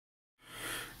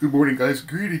Good morning, guys.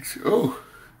 Greetings. Oh,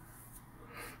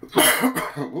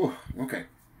 oh, okay.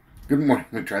 Good morning.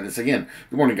 Let me try this again.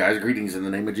 Good morning, guys. Greetings in the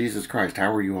name of Jesus Christ.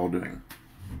 How are you all doing?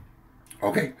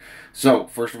 Okay. So,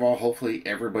 first of all, hopefully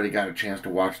everybody got a chance to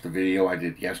watch the video I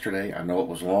did yesterday. I know it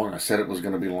was long. I said it was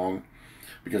going to be long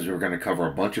because we were going to cover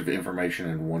a bunch of information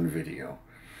in one video.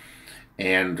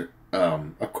 And,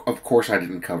 of course, I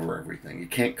didn't cover everything. You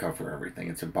can't cover everything.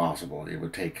 It's impossible. It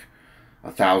would take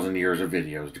 1,000 years of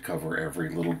videos to cover every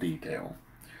little detail.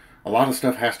 A lot of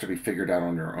stuff has to be figured out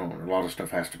on your own. A lot of stuff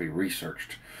has to be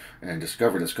researched and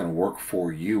discovered that's going to work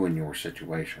for you in your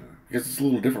situation. Because it's a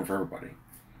little different for everybody.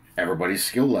 Everybody's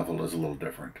skill level is a little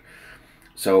different.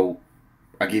 So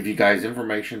I give you guys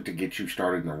information to get you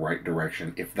started in the right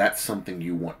direction if that's something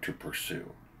you want to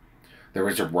pursue. There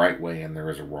is a right way and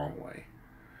there is a wrong way.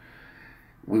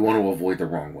 We want to avoid the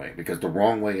wrong way because the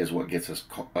wrong way is what gets us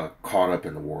caught up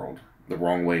in the world. The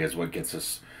wrong way is what gets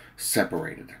us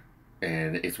separated.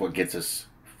 And it's what gets us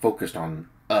focused on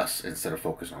us instead of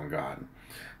focused on God.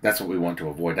 That's what we want to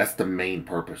avoid. That's the main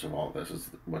purpose of all of this,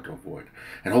 is what to avoid.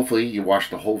 And hopefully you watch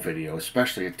the whole video,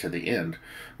 especially to the end.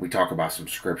 We talk about some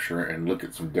scripture and look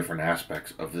at some different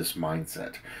aspects of this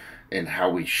mindset and how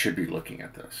we should be looking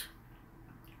at this.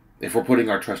 If we're putting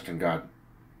our trust in God,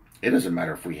 it doesn't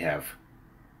matter if we have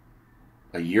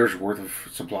a year's worth of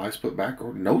supplies put back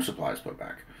or no supplies put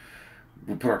back.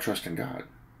 We put our trust in God.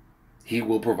 He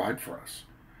will provide for us.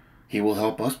 He will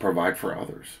help us provide for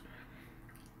others.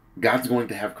 God's going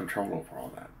to have control over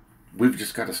all that. We've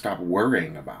just got to stop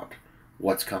worrying about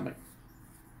what's coming.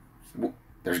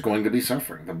 There's going to be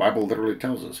suffering. The Bible literally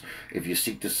tells us if you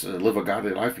seek to live a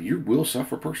godly life, you will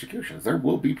suffer persecutions. There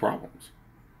will be problems.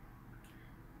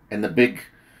 And the big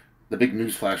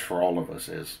news flash for all of us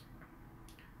is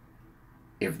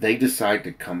if they decide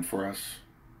to come for us,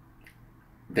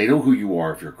 they know who you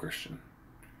are if you're a Christian.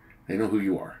 They know who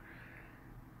you are.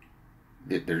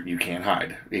 You can't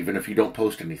hide. Even if you don't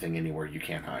post anything anywhere, you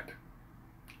can't hide.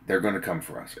 They're going to come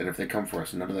for us. And if they come for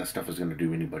us, none of that stuff is going to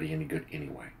do anybody any good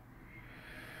anyway.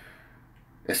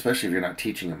 Especially if you're not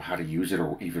teaching them how to use it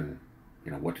or even,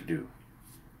 what to do.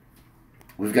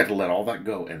 We've got to let all that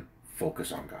go and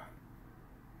focus on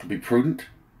God. Be prudent.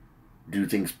 Do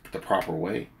things the proper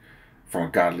way from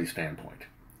a godly standpoint.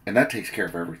 And that takes care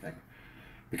of everything.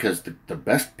 Because the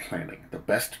best planning, the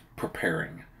best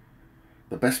preparing,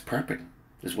 the best prepping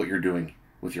is what you're doing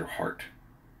with your heart.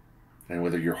 And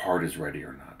whether your heart is ready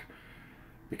or not.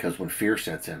 Because when fear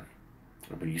sets in,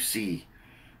 when you see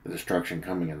the destruction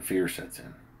coming and fear sets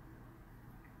in,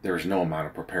 there is no amount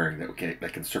of preparing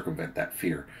that can circumvent that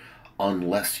fear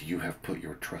unless you have put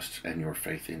your trust and your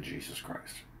faith in Jesus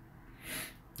Christ.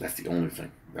 That's the only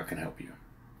thing that can help you.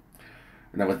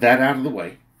 Now with that out of the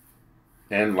way,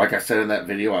 and like I said in that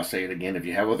video, I'll say it again. If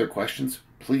you have other questions,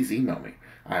 please email me.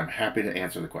 I am happy to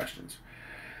answer the questions.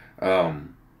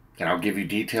 And I'll give you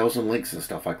details and links and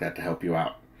stuff like that to help you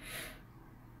out.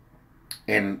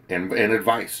 And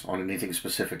advice on anything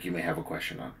specific you may have a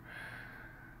question on.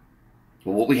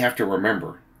 But what we have to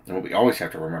remember, and what we always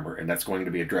have to remember, and that's going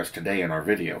to be addressed today in our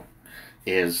video,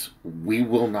 is we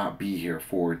will not be here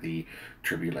for the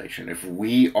tribulation. If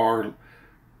we are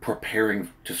preparing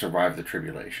to survive the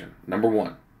tribulation, number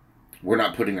one, we're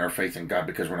not putting our faith in God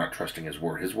because we're not trusting His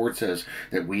Word. His Word says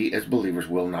that we as believers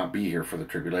will not be here for the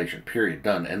tribulation. Period.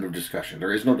 Done. End of discussion.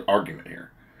 There is no argument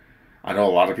here. I know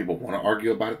a lot of people want to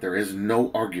argue about it. There is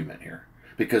no argument here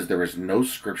because there is no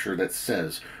scripture that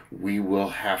says we will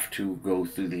have to go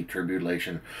through the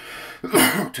tribulation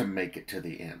to make it to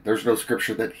the end. There's no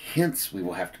scripture that hints we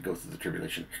will have to go through the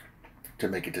tribulation to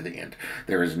make it to the end.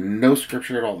 There is no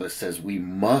scripture at all that says we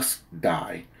must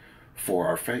die for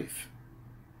our faith.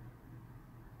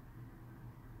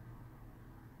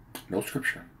 No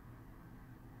scripture.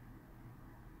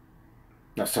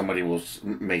 Now somebody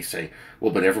may say,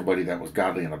 well, but everybody that was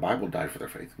godly in the Bible died for their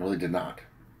faith. No, they did not.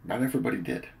 Not everybody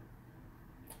did.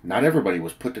 Not everybody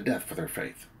was put to death for their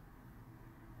faith.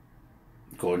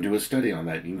 Go and do a study on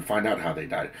that. You can find out how they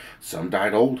died. Some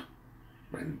died old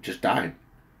and just died.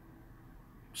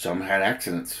 Some had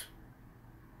accidents.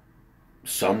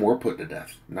 Some were put to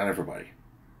death. Not everybody.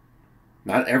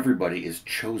 Not everybody is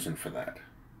chosen for that.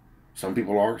 Some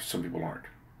people are, some people aren't.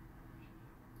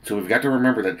 So we've got to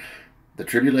remember that the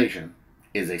tribulation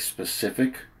is a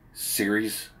specific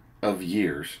series of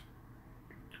years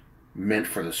meant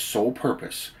for the sole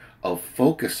purpose of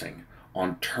focusing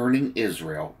on turning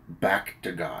Israel back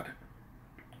to God.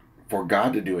 For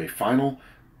God to do a final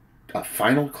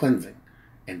cleansing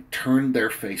and turn their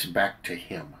face back to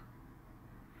Him.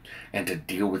 And to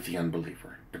deal with the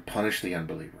unbeliever. To punish the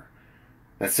unbeliever.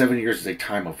 That 7 years is a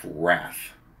time of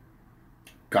wrath.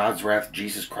 God's wrath,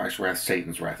 Jesus Christ's wrath,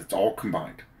 Satan's wrath. It's all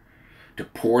combined to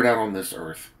pour it out on this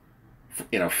earth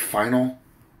in a final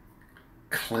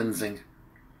cleansing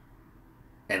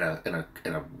and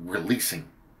a releasing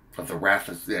of the wrath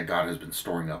that God has been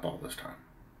storing up all this time.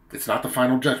 It's not the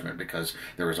final judgment, because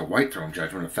there is a white throne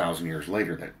judgment 1,000 years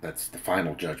later. That's the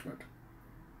final judgment.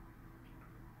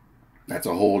 That's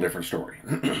a whole different story.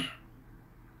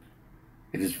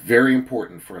 It is very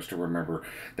important for us to remember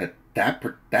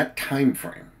that time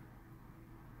frame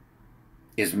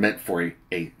is meant for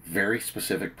a very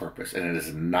specific purpose, and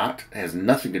has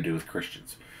nothing to do with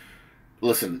Christians.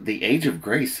 Listen, the age of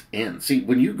grace ends. See,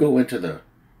 when you go into the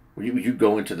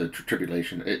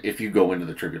tribulation, if you go into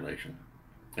the tribulation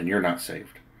and you're not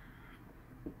saved,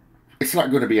 it's not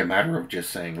going to be a matter of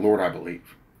just saying, Lord, I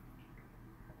believe.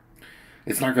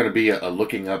 It's not going to be a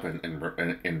looking up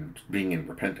and being in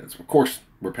repentance. Of course,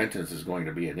 repentance is going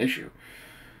to be an issue,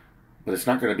 but it's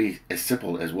not going to be as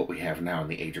simple as what we have now in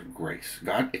the age of grace.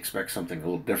 God expects something a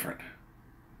little different.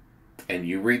 And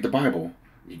you read the Bible,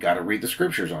 you got to read the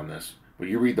scriptures on this. When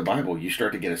you read the Bible, you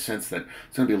start to get a sense that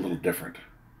it's going to be a little different.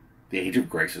 The age of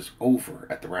grace is over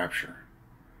at the rapture.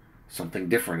 Something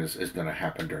different is going to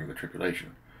happen during the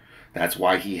tribulation. That's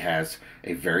why he has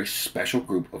a very special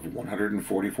group of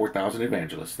 144,000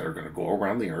 evangelists that are going to go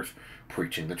around the earth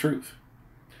preaching the truth.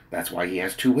 That's why he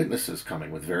has 2 witnesses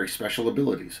coming with very special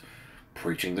abilities,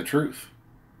 preaching the truth.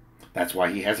 That's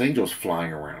why he has angels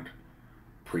flying around,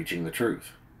 preaching the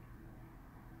truth.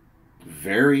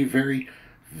 Very, very,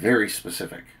 very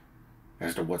specific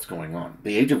as to what's going on.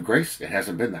 The age of grace, it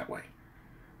hasn't been that way.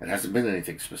 It hasn't been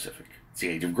anything specific. It's the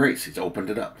age of grace. He's opened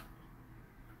it up.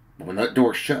 But when that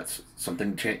door shuts,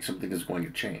 something is going to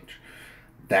change.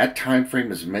 That time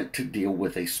frame is meant to deal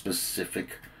with a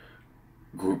specific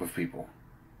group of people,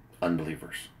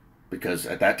 unbelievers. Because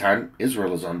at that time,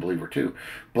 Israel is an unbeliever too.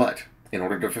 But in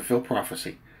order to fulfill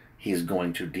prophecy, he is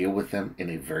going to deal with them in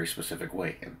a very specific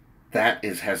way. And that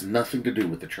has nothing to do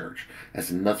with the church. It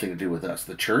has nothing to do with us.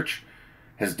 The church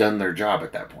has done their job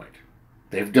at that point.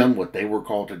 They've done what they were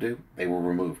called to do. They were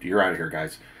removed. You're out of here,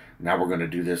 guys. Now we're going to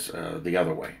do this the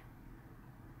other way,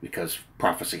 because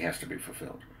prophecy has to be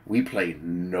fulfilled. We play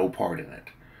no part in it.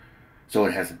 So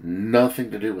it has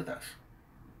nothing to do with us.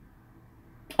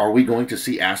 Are we going to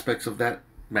see aspects of that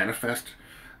manifest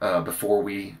before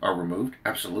we are removed?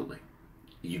 Absolutely.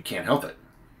 You can't help it.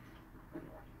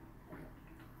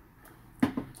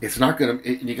 It's not going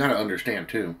to... You got to understand,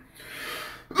 too.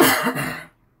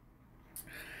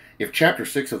 If chapter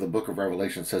 6 of the book of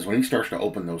Revelation says when he starts to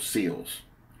open those seals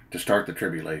to start the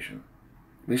tribulation,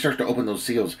 when he starts to open those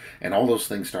seals and all those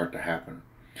things start to happen,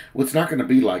 well, it's not going to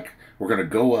be like we're going to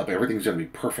go up, everything's going to be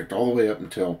perfect all the way up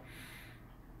until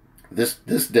this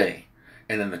day,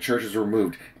 and then the church is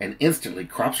removed, and instantly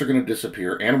crops are going to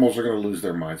disappear, animals are going to lose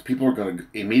their minds, people are going to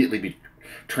immediately be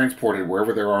transported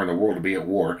wherever they are in the world to be at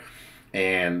war,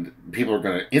 and people are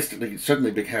going to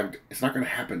suddenly have... It's not going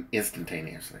to happen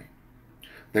instantaneously.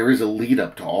 There is a lead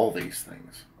up to all these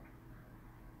things.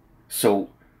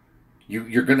 So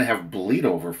you're going to have bleed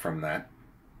over from that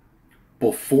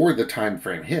before the time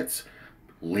frame hits,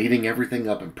 leading everything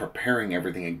up and preparing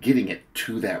everything and getting it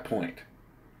to that point.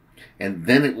 And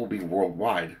then it will be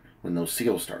worldwide when those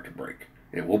seals start to break.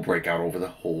 It will break out over the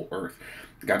whole earth.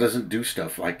 God doesn't do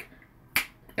stuff like,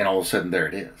 and all of a sudden there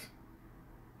it is.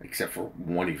 Except for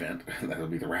one event, that'll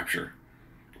be the rapture.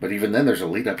 But even then there's a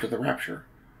lead up to the rapture.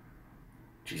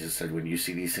 Jesus said, when you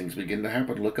see these things begin to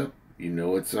happen, look up. You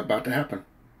know it's about to happen.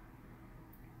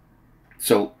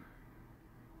 So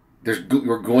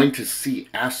we're going to see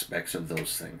aspects of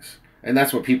those things. And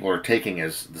that's what people are taking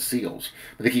as the seals.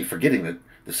 But they keep forgetting that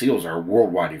the seals are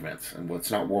worldwide events. And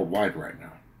it's not worldwide right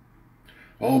now.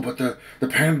 Oh, but the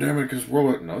pandemic is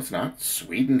worldwide. No, it's not.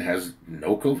 Sweden has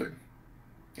no COVID.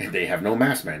 And they have no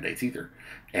mask mandates either.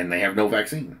 And they have no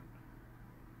vaccine.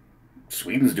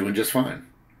 Sweden's doing just fine.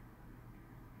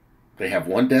 They have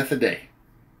 1 death a day.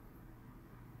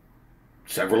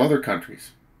 Several other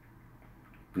countries,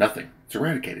 nothing. It's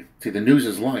eradicated. See, the news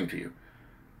is lying to you.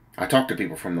 I talk to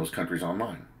people from those countries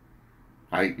online.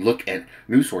 I look at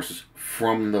news sources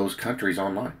from those countries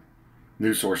online.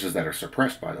 News sources that are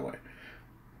suppressed, by the way.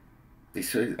 They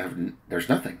say there's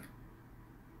nothing.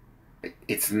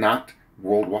 It's not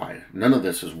worldwide. None of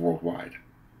this is worldwide.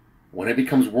 When it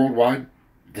becomes worldwide,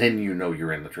 then you know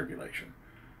you're in the tribulation.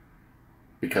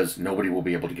 Because nobody will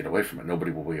be able to get away from it.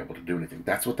 Nobody will be able to do anything.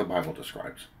 That's what the Bible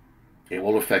describes. It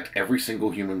will affect every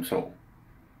single human soul.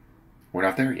 We're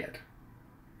not there yet.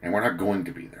 And we're not going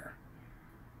to be there.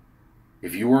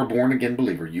 If you are a born-again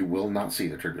believer, you will not see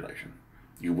the tribulation.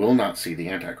 You will not see the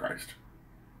Antichrist.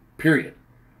 Period.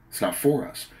 It's not for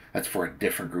us. That's for a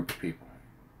different group of people.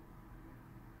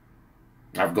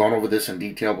 I've gone over this in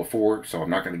detail before, so I'm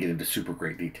not going to get into super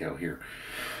great detail here.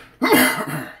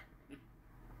 But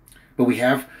we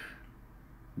have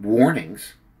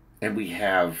warnings and we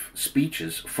have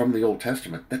speeches from the Old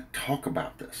Testament that talk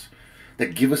about this,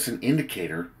 that give us an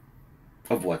indicator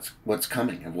of what's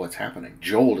coming, of what's happening.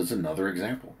 Joel is another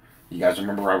example. You guys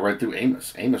remember I read through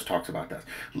Amos. Amos talks about that.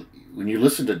 When you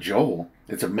listen to Joel,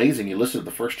 it's amazing. You listen to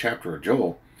the first chapter of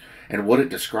Joel, and what it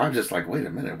describes, it's like, wait a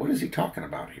minute, what is he talking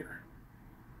about here?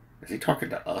 Is he talking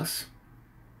to us?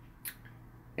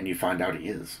 And you find out he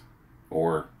is.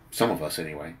 Or some of us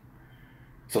anyway.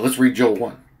 So let's read Joel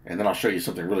 1, and then I'll show you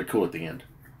something really cool at the end.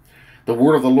 The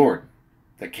word of the Lord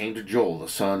that came to Joel, the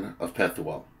son of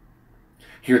Pethuel.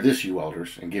 Hear this, you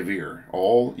elders, and give ear,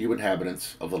 all you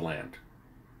inhabitants of the land.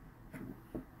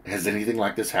 Has anything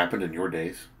like this happened in your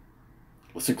days?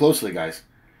 Listen closely, guys.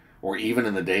 Or even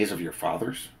in the days of your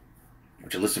fathers?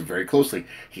 But you listen very closely.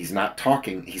 He's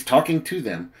talking to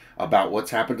them about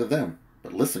what's happened to them.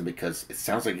 But listen, because it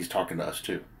sounds like he's talking to us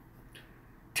too.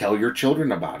 Tell your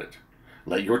children about it.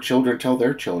 Let your children tell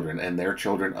their children, and their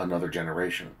children another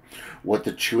generation. What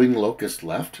the chewing locust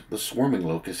left, the swarming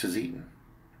locust has eaten.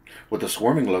 What the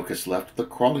swarming locust left, the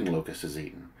crawling locust has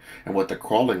eaten. And what the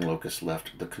crawling locust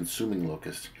left, the consuming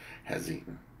locust has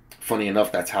eaten. Funny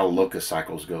enough, that's how locust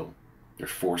cycles go.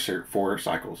 There's four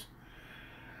cycles.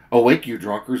 Awake, you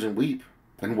drunkards, and weep,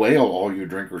 and wail, all you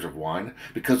drinkers of wine,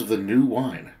 because of the new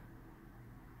wine.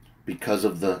 Because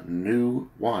of the new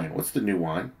wine. What's the new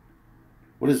wine?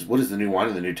 What is the new wine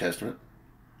in the New Testament?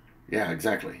 Yeah,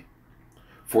 exactly.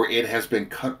 For it has been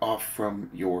cut off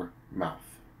from your mouth.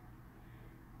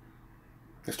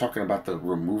 It's talking about the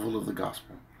removal of the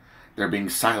gospel. They're being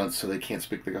silenced so they can't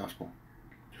speak the gospel.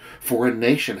 For a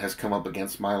nation has come up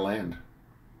against my land,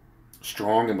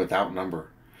 strong and without number.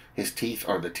 His teeth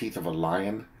are the teeth of a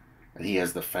lion, and he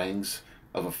has the fangs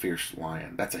of a fierce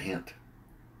lion. That's a hint.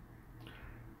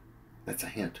 That's a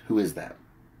hint. Who is that?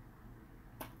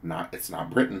 It's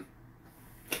not Britain.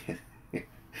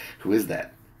 Who is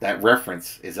that? That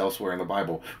reference is elsewhere in the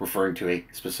Bible, referring to a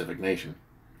specific nation.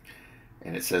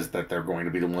 And it says that they're going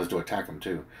to be the ones to attack them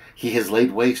too. He has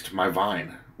laid waste my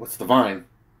vine. What's the vine?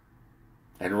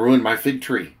 And ruined my fig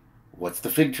tree. What's the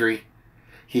fig tree?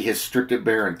 He has stripped it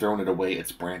bare and thrown it away.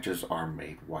 Its branches are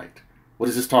made white. What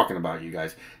is this talking about, you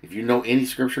guys? If you know any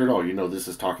scripture at all, you know this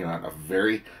is talking about a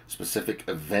very specific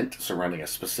event surrounding a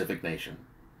specific nation.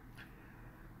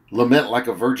 Lament like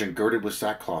a virgin girded with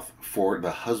sackcloth for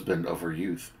the husband of her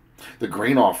youth. The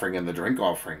grain offering and the drink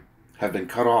offering have been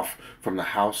cut off from the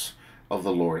house of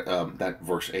the Lord. That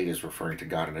verse 8 is referring to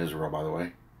God and Israel, by the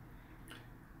way.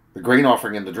 The grain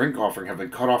offering and the drink offering have been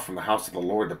cut off from the house of the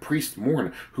Lord. The priests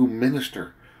mourn who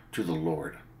minister to the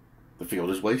Lord. The field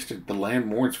is wasted. The land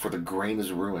mourns, for the grain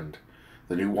is ruined.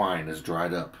 The new wine is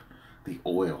dried up. The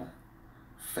oil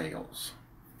fails.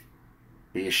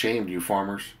 Be ashamed, you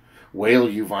farmers. Wail,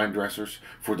 you vine dressers,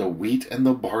 for the wheat and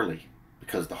the barley,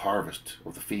 because the harvest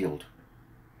of the field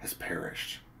has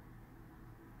perished.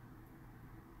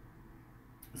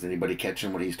 Is anybody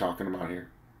catching what he's talking about here?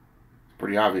 It's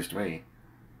pretty obvious to me.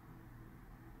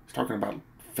 He's talking about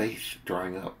faith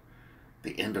drying up,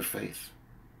 the end of faith,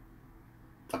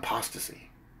 apostasy.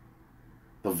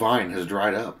 The vine has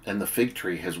dried up, and the fig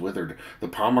tree has withered. The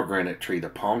pomegranate tree, the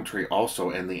palm tree also,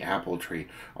 and the apple tree.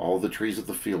 All the trees of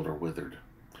the field are withered.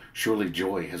 Surely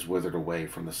joy has withered away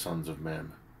from the sons of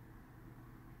men.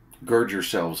 Gird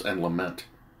yourselves and lament.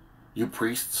 You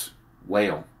priests,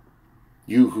 wail.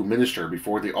 You who minister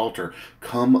before the altar,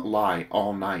 come lie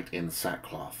all night in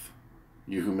sackcloth.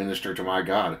 You who minister to my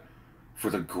God, for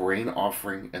the grain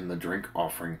offering and the drink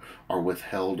offering are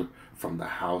withheld from the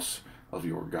house of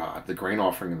your God. The grain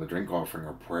offering and the drink offering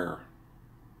are prayer.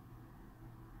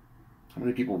 How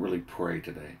many people really pray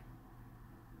today?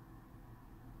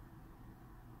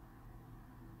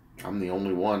 I'm the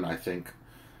only one, I think,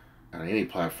 on any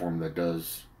platform that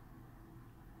does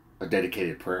a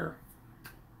dedicated prayer.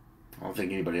 I don't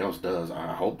think anybody else does.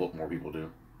 I hope more people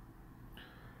do.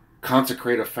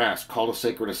 Consecrate a fast, call a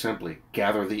sacred assembly,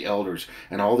 gather the elders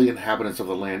and all the inhabitants of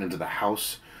the land into the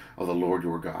house of the Lord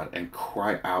your God, and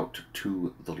cry out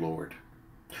to the Lord.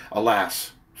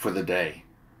 Alas, for the day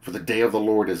of the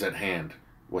Lord is at hand.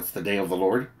 What's the day of the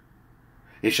Lord?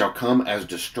 It shall come as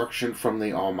destruction from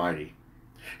the Almighty.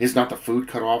 Is not the food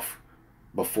cut off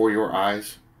before your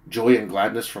eyes, joy and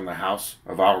gladness from the house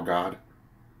of our God?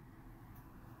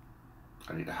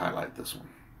 I need to highlight this one.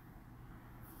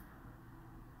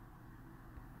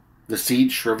 The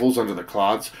seed shrivels under the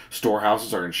clods,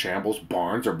 storehouses are in shambles,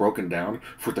 barns are broken down,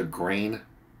 for the grain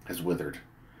has withered.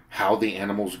 How the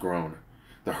animals groan.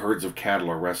 The herds of cattle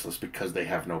are restless because they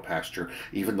have no pasture.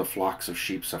 Even the flocks of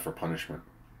sheep suffer punishment.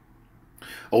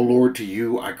 O Lord, to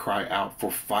you I cry out,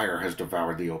 for fire has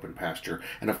devoured the open pasture,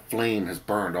 and a flame has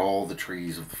burned all the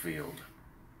trees of the field.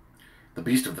 The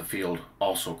beasts of the field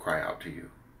also cry out to you,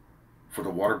 for the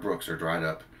water brooks are dried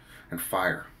up, and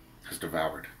fire has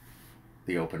devoured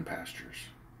the open pastures.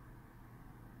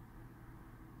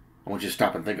 I want you to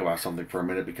stop and think about something for a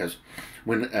minute, because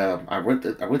when I went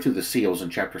through the seals in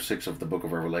chapter 6 of the book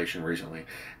of Revelation recently,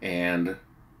 and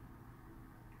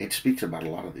it speaks about a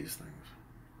lot of these things.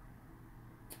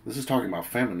 This is talking about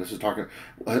famine. This is talking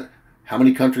how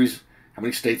many countries, how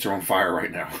many states are on fire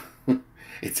right now?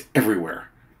 It's everywhere.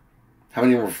 How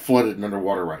many are flooded and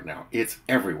underwater right now? It's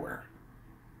everywhere.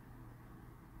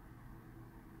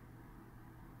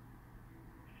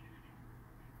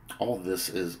 All of this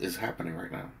is happening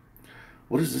right now.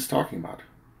 What is this talking about?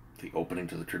 The opening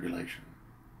to the tribulation.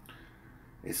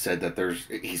 It said that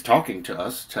he's talking to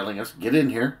us, telling us, get in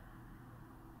here.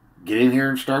 Get in here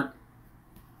and start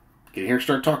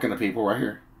talking to people right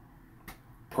here.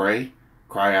 Pray,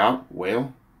 cry out,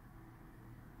 wail.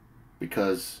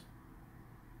 Because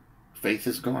faith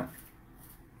is gone.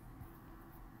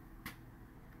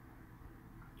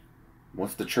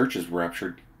 Once the church is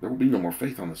raptured, there will be no more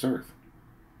faith on this earth.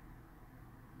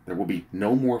 There will be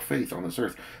no more faith on this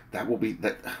earth. That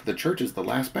the church is the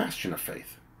last bastion of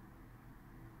faith.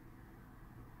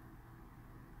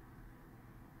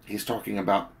 He's talking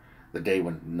about the day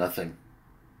when nothing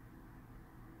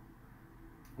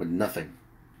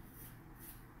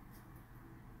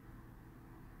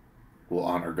will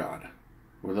honor God.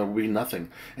 Where there will be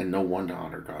nothing and no one to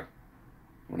honor God.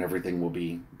 When everything will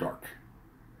be dark.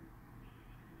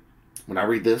 When I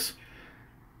read this,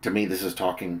 to me this is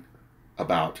talking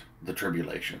about the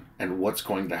tribulation and what's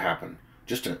going to happen.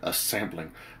 Just a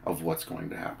sampling of what's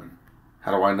going to happen.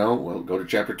 How do I know? Well, go to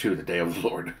chapter 2, the day of the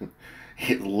Lord.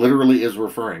 It literally is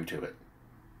referring to it.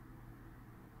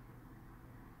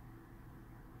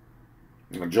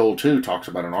 Joel 2 talks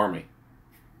about an army.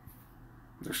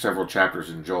 There's several chapters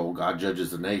in Joel. God judges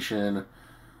the nation.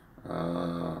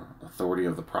 Authority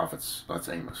of the prophets. That's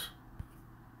Amos.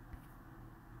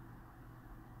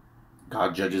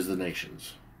 God judges the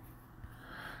nations.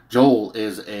 Joel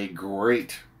is a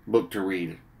great book to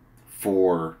read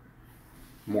for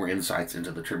more insights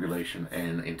into the tribulation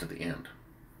and into the end.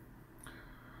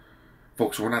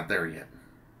 Folks, we're not there yet.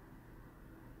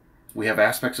 We have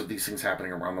aspects of these things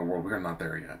happening around the world. We are not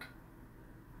there yet.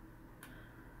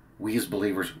 We as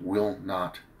believers will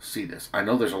not see this. I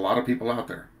know there's a lot of people out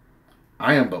there.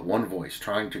 I am but one voice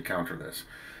trying to counter this.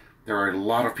 There are a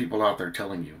lot of people out there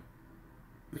telling you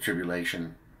the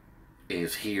tribulation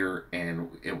is here and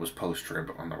it was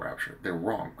post-trib on the rapture. They're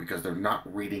wrong, because they're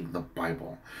not reading the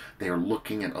Bible. They are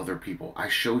looking at other people. I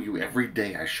show you every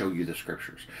day, I show you the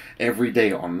scriptures. Every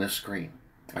day on this screen,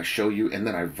 I show you, and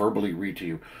then I verbally read to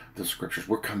you the scriptures.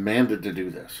 We're commanded to do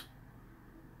this.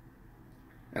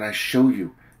 And I show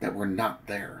you that we're not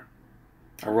there.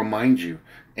 I remind you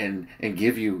and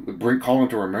call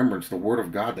into remembrance the word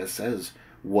of God that says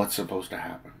what's supposed to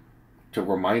happen. To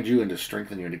remind you and to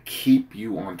strengthen you and to keep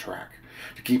you on track.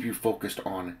 To keep you focused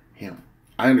on Him.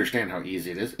 I understand how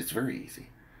easy it is. It's very easy.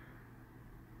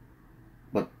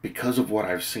 But because of what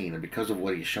I've seen and because of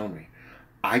what He's shown me,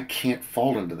 I can't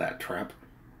fall into that trap,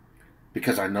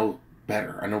 because I know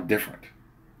better. I know different.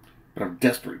 But I'm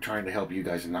desperately trying to help you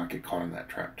guys not get caught in that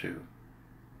trap too.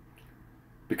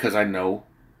 Because I know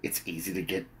it's easy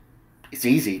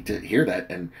to hear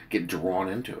that and get drawn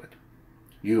into it.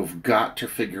 You've got to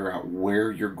figure out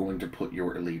where you're going to put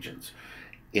your allegiance.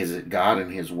 Is it God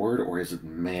and His Word, or is it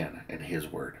man and His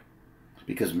Word?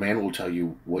 Because man will tell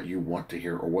you what you want to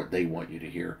hear or what they want you to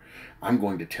hear. I'm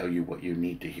going to tell you what you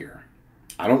need to hear.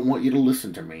 I don't want you to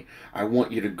listen to me. I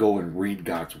want you to go and read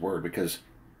God's Word, because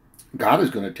God is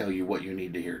going to tell you what you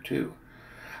need to hear too.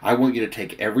 I want you to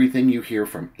take everything you hear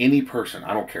from any person,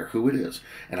 I don't care who it is,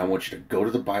 and I want you to go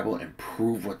to the Bible and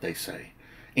prove what they say.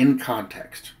 In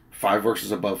context. 5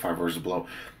 verses above, 5 verses below.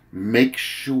 Make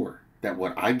sure that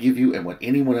what I give you and what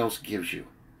anyone else gives you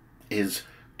is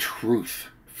truth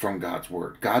from God's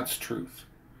Word. God's truth.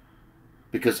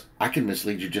 Because I can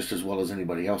mislead you just as well as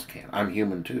anybody else can. I'm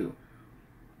human too.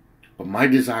 But my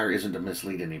desire isn't to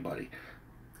mislead anybody.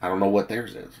 I don't know what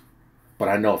theirs is. But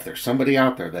I know if there's somebody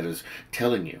out there that is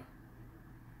telling you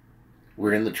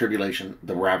we're in the tribulation,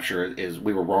 the rapture is,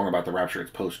 we were wrong about the rapture, it's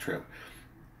post-trib.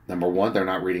 Number one, they're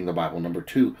not reading the Bible. Number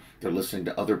two, they're listening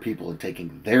to other people and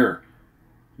taking their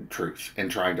truth and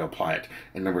trying to apply it.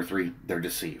 And number three, they're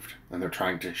deceived. And they're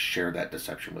trying to share that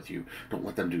deception with you. Don't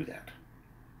let them do that.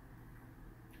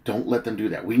 Don't let them do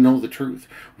that. We know the truth.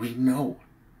 We know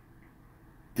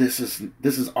This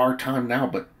is our time now,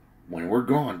 but when we're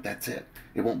gone, that's it.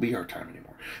 It won't be our time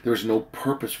anymore. There's no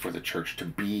purpose for the church to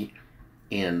be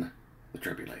in the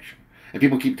tribulation. And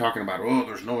people keep talking about, oh,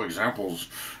 there's no examples.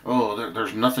 Oh,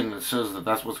 there's nothing that says that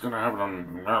that's what's going to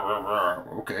happen.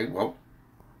 Okay, well,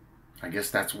 I guess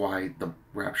that's why the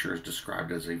rapture is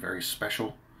described as a very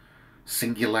special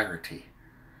singularity,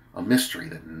 a mystery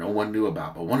that no one knew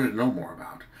about but wanted to know more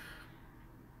about.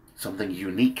 Something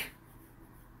unique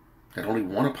that only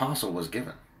one apostle was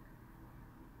given.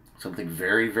 Something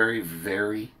very, very,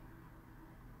 very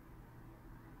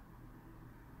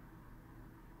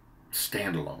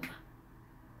standalone.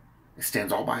 It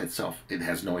stands all by itself. It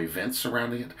has no events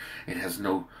surrounding it. It has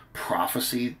no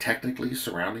prophecy technically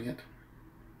surrounding it.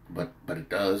 But it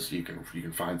does. You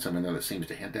can find some in there that seems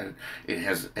to hint at it. It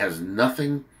has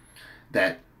nothing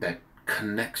that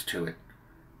connects to it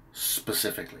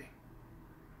specifically.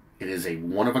 It is a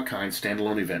one-of-a-kind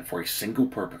standalone event for a single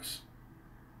purpose,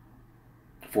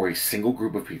 for a single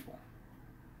group of people.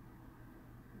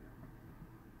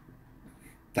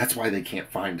 That's why they can't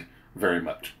find very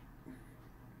much.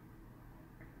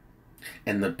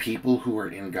 And the people who are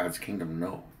in God's kingdom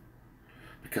know,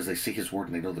 because they see His word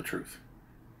and they know the truth.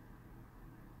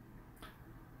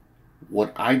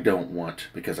 What I don't want,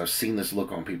 because I've seen this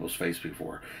look on people's face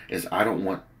before, is I don't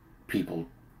want people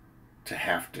to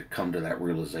have to come to that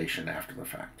realization after the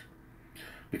fact.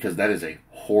 Because that is a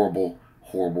horrible,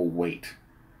 horrible weight.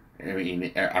 I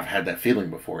mean, I've had that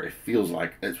feeling before. It feels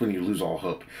like, it's when you lose all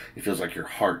hope. It feels like your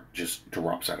heart just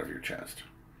drops out of your chest.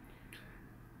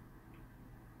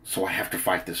 So I have to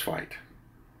fight this fight.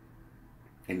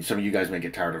 And some of you guys may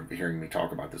get tired of hearing me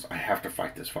talk about this. I have to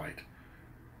fight this fight.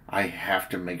 I have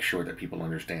to make sure that people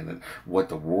understand that what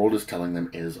the world is telling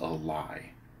them is a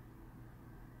lie.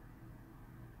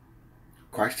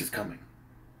 Christ is coming.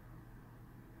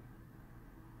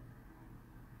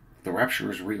 The rapture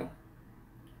is real.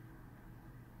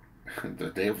 The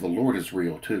day of the Lord is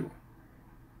real too.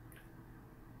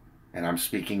 And I'm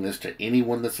speaking this to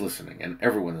anyone that's listening and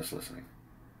everyone that's listening.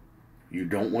 You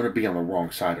don't want to be on the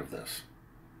wrong side of this.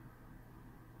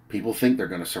 People think they're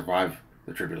going to survive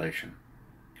the tribulation.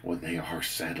 Well, they are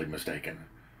sadly mistaken.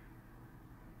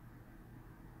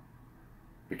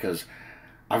 Because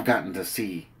I've gotten to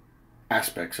see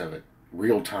aspects of it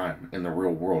real time in the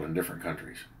real world in different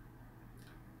countries.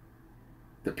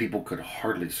 The people could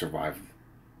hardly survive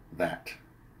that.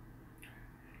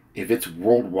 If it's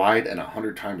worldwide and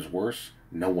 100 times worse,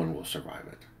 no one will survive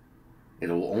it.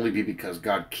 It'll only be because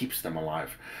God keeps them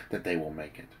alive that they will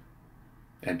make it.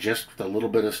 And just the little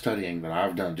bit of studying that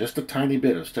I've done, just a tiny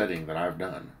bit of studying that I've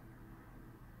done,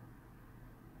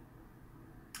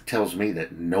 tells me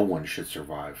that no one should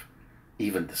survive,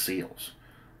 even the seals.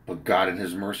 But God in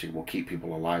His mercy will keep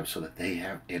people alive so that they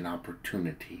have an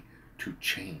opportunity to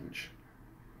change.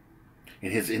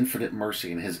 In His infinite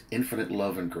mercy and His infinite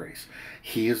love and grace,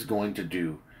 He is going to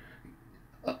do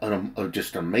a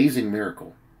just amazing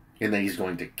miracle, in that He's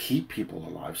going to keep people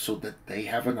alive so that they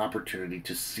have an opportunity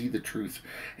to see the truth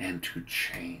and to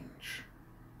change.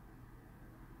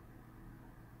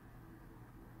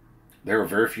 There are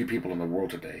very few people in the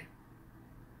world today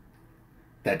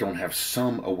that don't have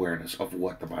some awareness of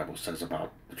what the Bible says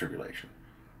about the tribulation.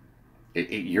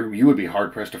 You would be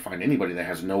hard-pressed to find anybody that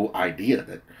has no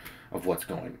idea of what's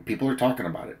going. People are talking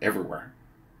about it everywhere.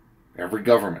 Every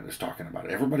government is talking about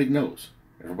it. Everybody knows.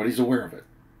 Everybody's aware of it.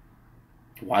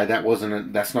 Why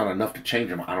that's not enough to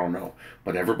change them, I don't know.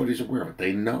 But everybody's aware of it.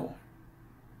 They know.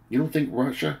 You don't think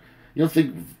you don't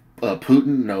think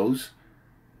Putin knows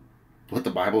what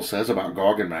the Bible says about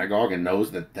Gog and Magog and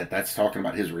knows that's talking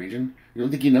about his region? You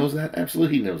don't think he knows that?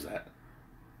 Absolutely he knows that.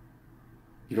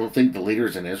 You don't think the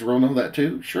leaders in Israel know that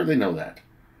too? Sure, they know that.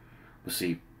 But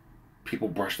see, people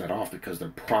brush that off because their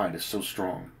pride is so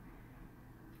strong.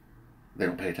 They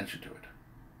don't pay attention to it.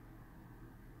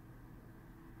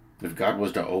 If God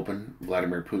was to open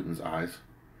Vladimir Putin's eyes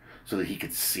so that he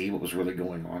could see what was really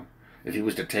going on, if He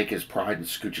was to take his pride and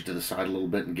scooch it to the side a little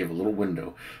bit and give a little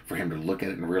window for him to look at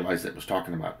it and realize that it was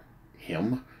talking about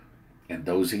him and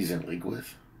those he's in league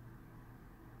with,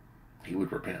 he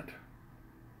would repent.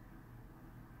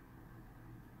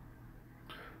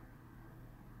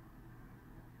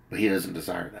 But he doesn't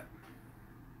desire that.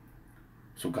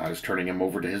 So God is turning him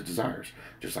over to his desires,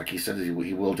 just like He said He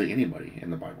will to anybody in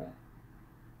the Bible.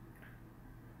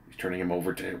 He's turning him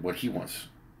over to what he wants,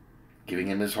 giving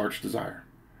him his heart's desire.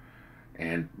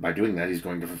 And by doing that, He's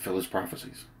going to fulfill His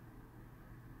prophecies.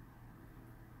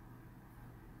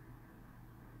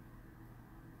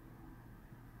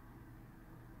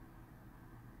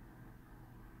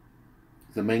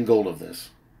 The main goal of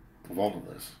all of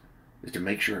this, is to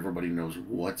make sure everybody knows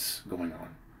what's going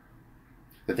on,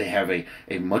 that they have a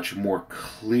much more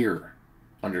clear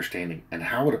understanding and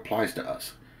how it applies to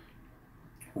us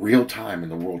real time in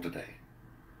the world today,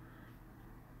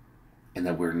 and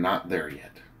that we're not there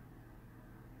yet,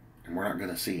 and we're not going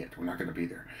to see it. We're not going to be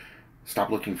there. Stop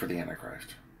looking for the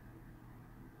Antichrist.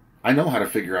 I know how to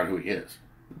figure out who he is.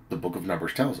 The book of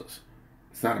Numbers tells us.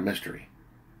 It's not a mystery.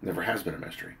 Never has been a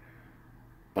mystery.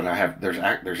 But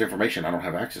there's information I don't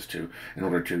have access to in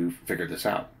order to figure this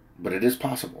out. But it is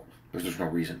possible. There's no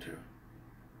reason to.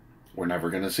 We're never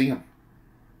going to see him.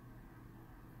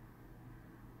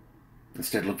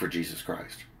 Instead, look for Jesus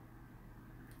Christ.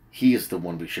 He is the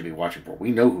one we should be watching for.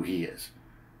 We know who he is.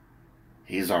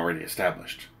 He is already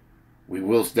established. We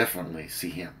will definitely see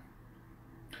him.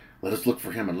 Let us look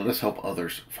for him and let us help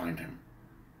others find him.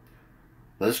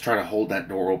 Let us try to hold that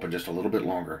door open just a little bit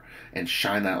longer and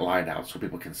shine that light out so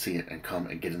people can see it and come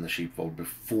and get in the sheepfold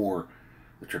before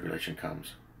the tribulation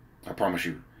comes. I promise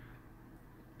you,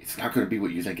 it's not going to be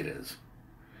what you think it is.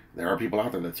 There are people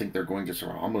out there that think they're going to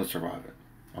survive. I'm going to survive it.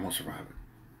 I'm going to survive it.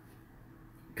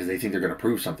 Because they think they're going to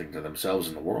prove something to themselves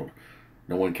and the world.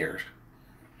 No one cares.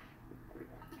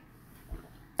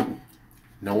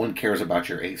 No one cares about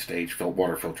your 8-stage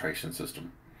water filtration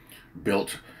system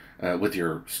built with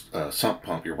your sump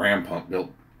pump, your ram pump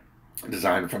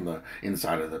designed from the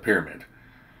inside of the pyramid.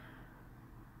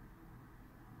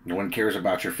 No one cares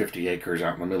about your 50 acres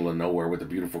out in the middle of nowhere with a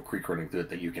beautiful creek running through it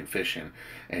that you can fish in,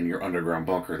 and your underground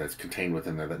bunker that's contained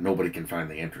within there that nobody can find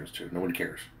the entrance to. No one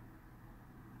cares.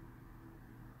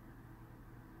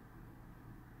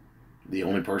 The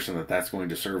only person that's going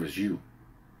to serve is you.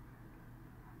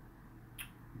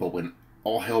 But when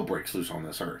all hell breaks loose on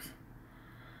this earth,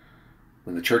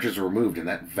 when the churches are removed and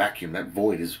that vacuum, that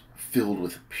void is filled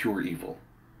with pure evil,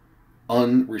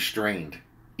 unrestrained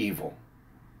evil,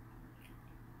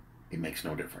 it makes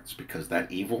no difference, because that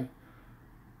evil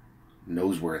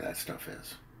knows where that stuff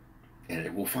is, and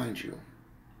it will find you.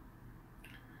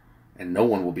 And no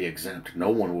one will be exempt. No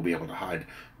one will be able to hide.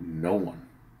 No one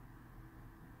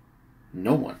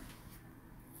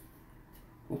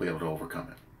will be able to overcome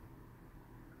it.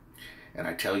 And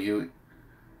I tell you,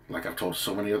 like I've told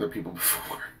so many other people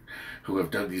before who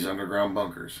have dug these underground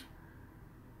bunkers,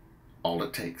 all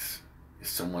it takes is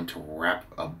someone to wrap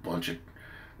a bunch of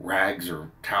rags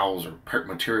or towels or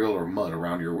material or mud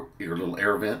around your little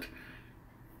air vent,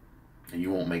 and you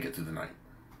won't make it through the night.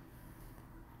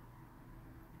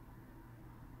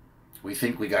 We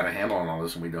think we got a handle on all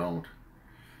this, and we don't.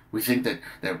 We think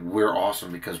that we're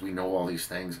awesome because we know all these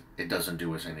things. It doesn't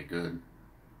do us any good.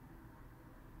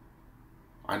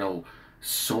 I know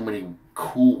so many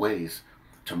cool ways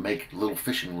to make little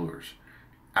fishing lures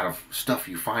out of stuff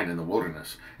you find in the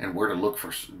wilderness, and where to look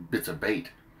for bits of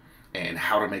bait, and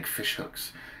how to make fish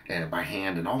hooks and by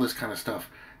hand and all this kind of stuff.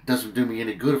 It doesn't do me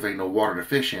any good if there ain't no water to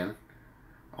fish in.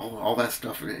 All that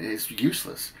stuff is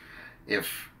useless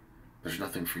if there's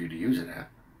nothing for you to use it at.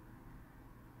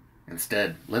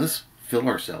 Instead, let us fill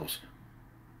ourselves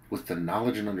with the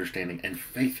knowledge and understanding and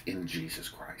faith in Jesus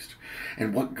Christ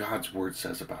and what God's Word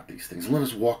says about these things. Let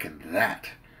us walk in that.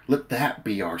 Let that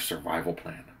be our survival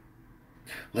plan.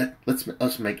 Let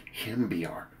us make Him be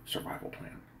our survival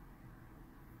plan.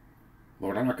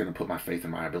 Lord, I'm not going to put my faith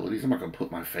in my abilities. I'm not going to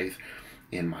put my faith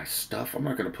in my stuff. I'm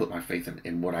not going to put my faith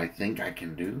in what I think I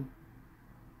can do.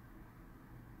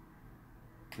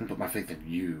 I'm going to put my faith in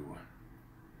you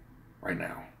right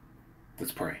now.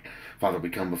 Let's pray. Father, we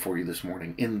come before you this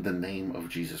morning in the name of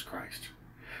Jesus Christ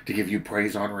to give you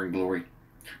praise, honor, and glory,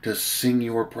 to sing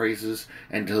your praises,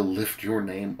 and to lift your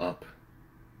name up,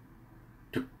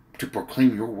 to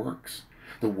proclaim your works,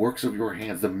 the works of your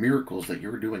hands, the miracles that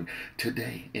you're doing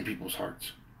today in people's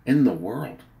hearts, in the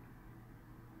world.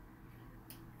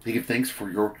 To give thanks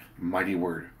for your mighty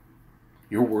word,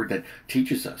 your word that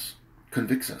teaches us,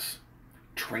 convicts us,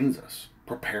 trains us,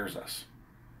 prepares us.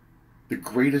 The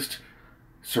greatest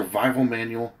survival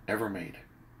manual ever made,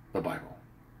 the Bible.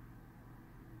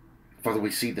 Father,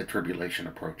 we see the tribulation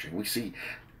approaching. We see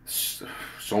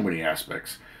so many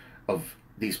aspects of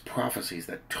these prophecies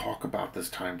that talk about this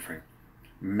time frame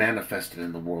manifested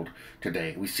in the world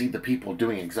today. We see the people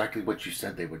doing exactly what you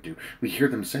said they would do. We hear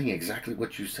them saying exactly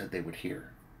what you said they would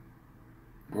hear.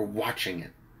 We're watching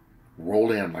it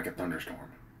roll in like a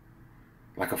thunderstorm,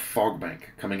 like a fog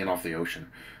bank coming in off the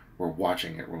ocean. We're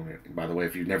watching it roll in. By the way,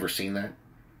 if you've never seen that,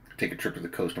 take a trip to the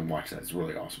coast and watch that. It's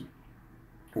really awesome.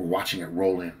 We're watching it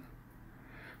roll in.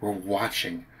 We're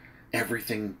watching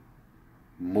everything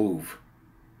move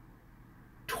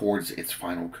towards its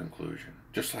final conclusion,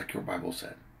 just like your Bible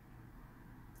said.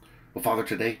 Well, Father,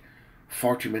 today,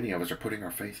 Far too many of us are putting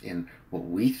our faith in what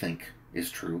we think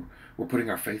is true. We're putting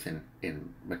our faith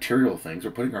in material things.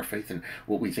 We're putting our faith in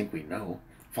what we think we know.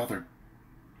 Father,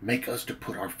 make us to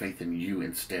put our faith in you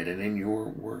instead and in your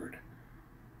word.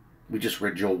 We just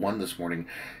read Joel 1 this morning.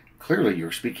 Clearly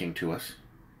you're speaking to us.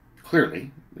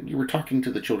 Clearly, you were talking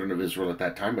to the children of Israel at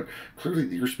that time, but clearly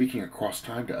you're speaking across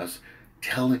time to us,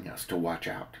 telling us to watch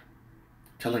out,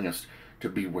 telling us to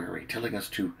be wary, telling us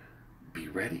to be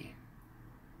ready.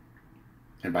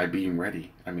 And by being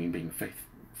ready, I mean being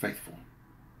faithful.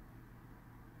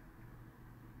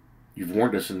 You've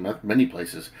warned us in many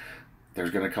places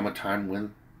there's going to come a time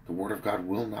when the Word of God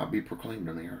will not be proclaimed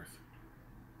on the earth.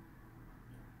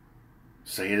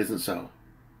 Say it isn't so.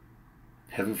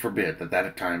 Heaven forbid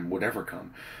that time would ever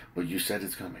come. But you said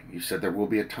it's coming. You said there will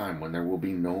be a time when there will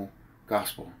be no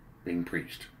gospel being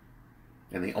preached.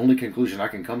 And the only conclusion I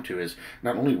can come to is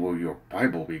not only will your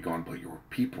Bible be gone, but your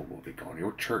people will be gone.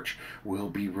 Your church will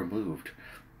be removed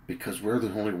because we're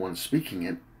the only ones speaking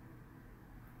it.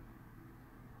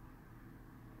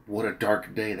 What a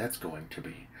dark day that's going to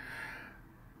be.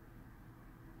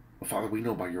 Well, Father, we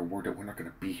know by your word that we're not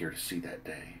going to be here to see that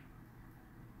day.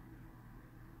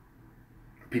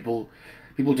 People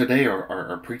today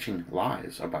are preaching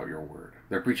lies about your word.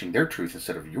 They're preaching their truth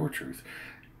instead of your truth,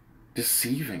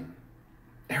 deceiving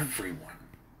everyone,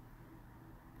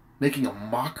 making a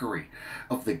mockery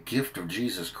of the gift of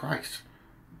Jesus Christ,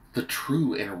 the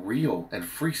true and real and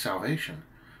free salvation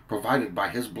provided by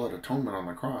his blood atonement on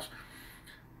the cross.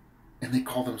 And they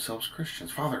call themselves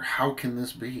Christians. Father, how can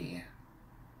this be?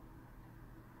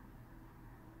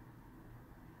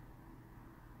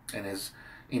 And as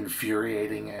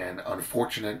infuriating and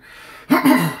unfortunate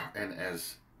and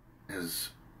as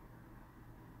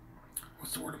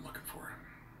what's the word I'm looking for?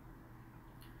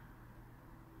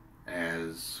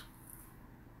 As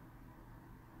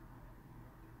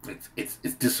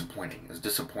it's disappointing, as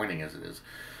disappointing as it is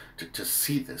to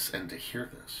see this and to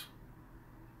hear this.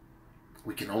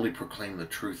 We can only proclaim the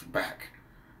truth back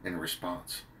in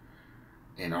response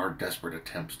in our desperate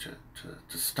attempts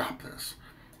to stop this,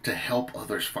 to help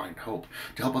others find hope,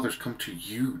 to help others come to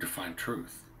you to find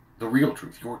truth, the real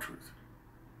truth, your truth,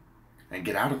 and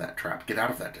get out of that trap, get out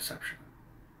of that deception.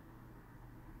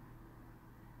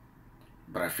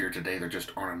 But I fear today there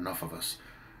just aren't enough of us.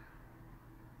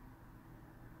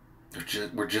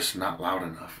 We're just not loud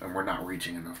enough, and we're not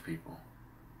reaching enough people.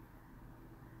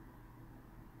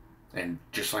 And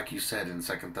just like you said in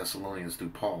 2 Thessalonians through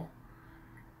Paul,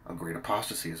 a great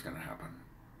apostasy is going to happen.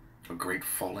 A great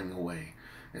falling away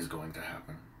is going to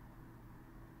happen.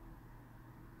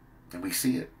 And we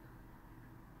see it.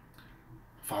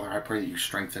 Father, I pray that you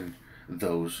strengthen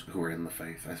those who are in the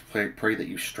faith. I pray that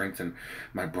you strengthen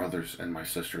my brothers and my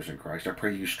sisters in Christ. I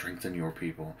pray you strengthen your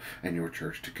people and your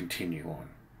church to continue on,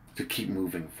 to keep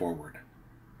moving forward.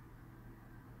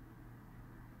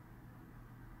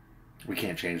 We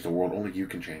can't change the world. Only you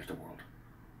can change the world.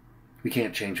 We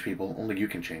can't change people. Only you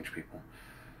can change people.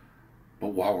 But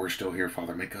while we're still here,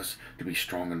 Father, make us to be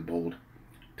strong and bold,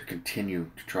 to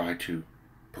continue to try to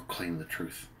proclaim the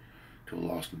truth to a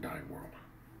lost and dying world.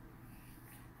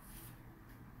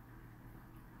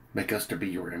 Make us to be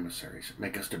your emissaries.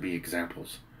 Make us to be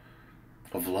examples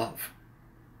of love.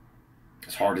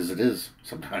 As hard as it is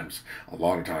sometimes, a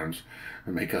lot of times,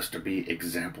 make us to be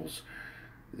examples.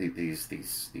 These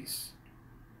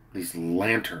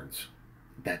lanterns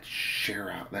that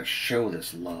show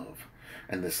this love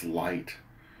and this light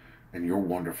and your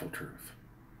wonderful truth.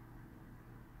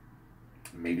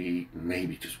 Maybe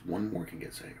just one more can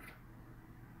get saved.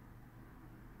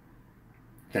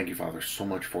 Thank you, Father, so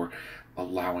much for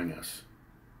allowing us,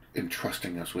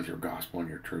 entrusting us with your gospel and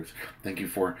your truth. Thank you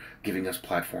for giving us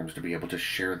platforms to be able to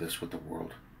share this with the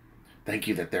world. Thank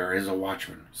you that there is a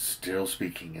watchman still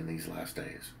speaking in these last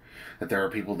days. That there are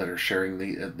people that are sharing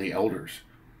the elders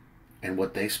and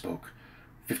what they spoke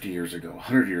 50 years ago,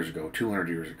 100 years ago, 200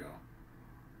 years ago.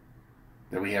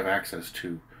 That we have access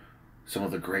to some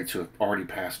of the greats who have already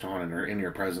passed on and are in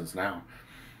your presence now.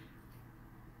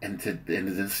 And to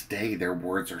this day, their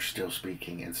words are still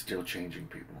speaking and still changing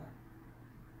people.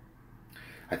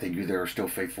 I think there are still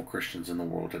faithful Christians in the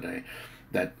world today,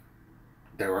 that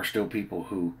there are still people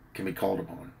who can be called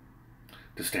upon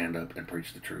to stand up and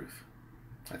preach the truth.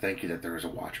 I thank you that there is a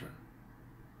watchman.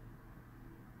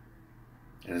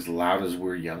 And as loud as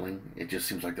we're yelling, it just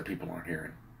seems like the people aren't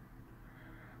hearing.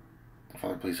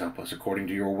 Father, please help us. According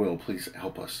to your will, please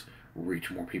help us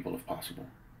reach more people if possible.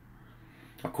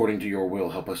 According to your will,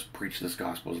 help us preach this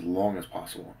gospel as long as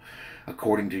possible.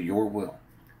 According to your will,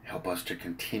 help us to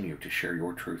continue to share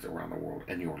your truth around the world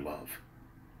and your love.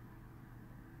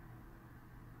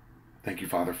 Thank you,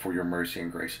 Father, for your mercy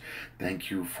and grace.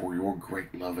 Thank you for your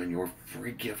great love and your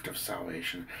free gift of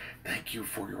salvation. Thank you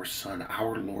for your Son,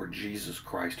 our Lord Jesus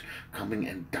Christ, coming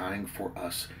and dying for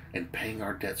us and paying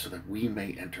our debt so that we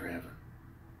may enter heaven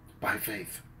by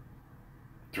faith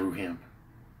through him.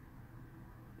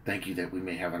 Thank you that we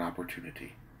may have an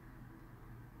opportunity.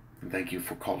 And thank you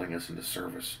for calling us into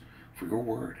service for your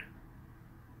word.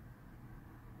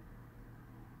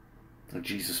 In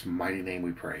Jesus' mighty name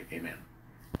we pray. Amen.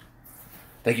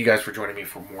 Thank you guys for joining me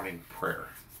for morning prayer.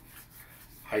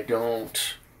 I'm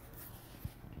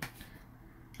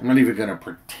not even going to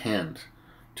pretend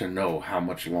to know how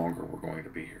much longer we're going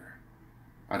to be here.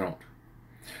 I don't.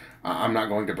 I'm not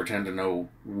going to pretend to know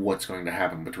what's going to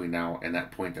happen between now and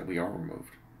that point that we are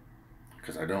removed.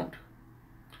 Because I don't.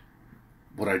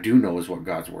 What I do know is what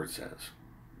God's word says.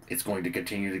 It's going to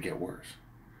continue to get worse.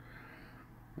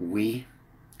 We,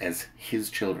 as his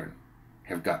children,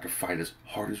 have got to fight as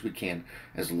hard as we can,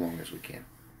 as long as we can.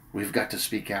 We've got to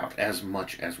speak out as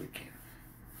much as we can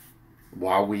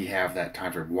while we have that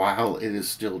time frame, while it is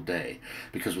still day,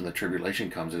 because when the tribulation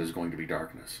comes, it is going to be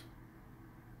darkness.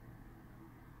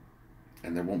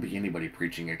 And there won't be anybody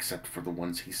preaching except for the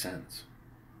ones he sends.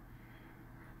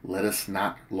 Let us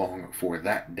not long for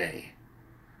that day.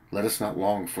 Let us not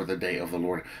long for the day of the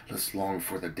Lord. Let us long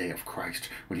for the day of Christ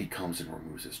when he comes and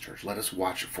removes his church. Let us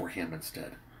watch for him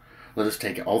instead. Let us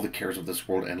take all the cares of this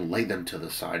world and lay them to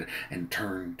the side and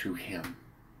turn to him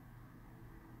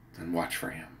and watch for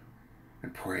him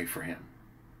and pray for him.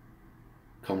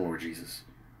 Come, Lord Jesus.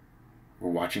 We're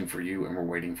watching for you and we're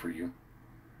waiting for you.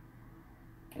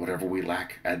 Whatever we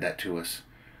lack, add that to us.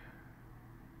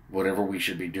 Whatever we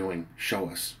should be doing, show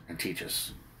us and teach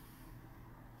us.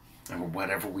 And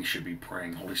whatever we should be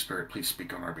praying, Holy Spirit, please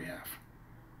speak on our behalf.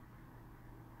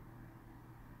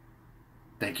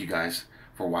 Thank you guys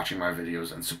for watching my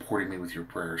videos and supporting me with your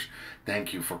prayers.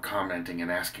 Thank you for commenting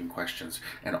and asking questions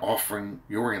and offering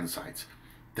your insights.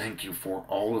 Thank you for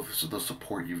all of the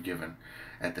support you've given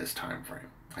at this time frame.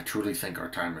 I truly think our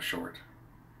time is short.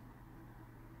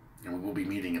 And we will be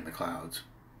meeting in the clouds.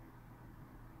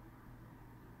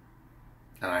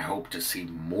 And I hope to see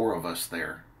more of us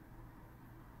there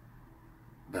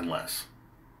than less.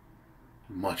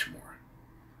 Much more.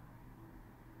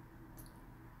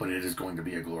 But it is going to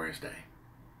be a glorious day.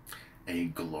 A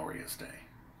glorious day.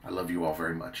 I love you all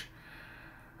very much.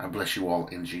 I bless you all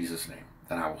in Jesus' name.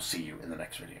 And I will see you in the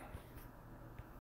next video.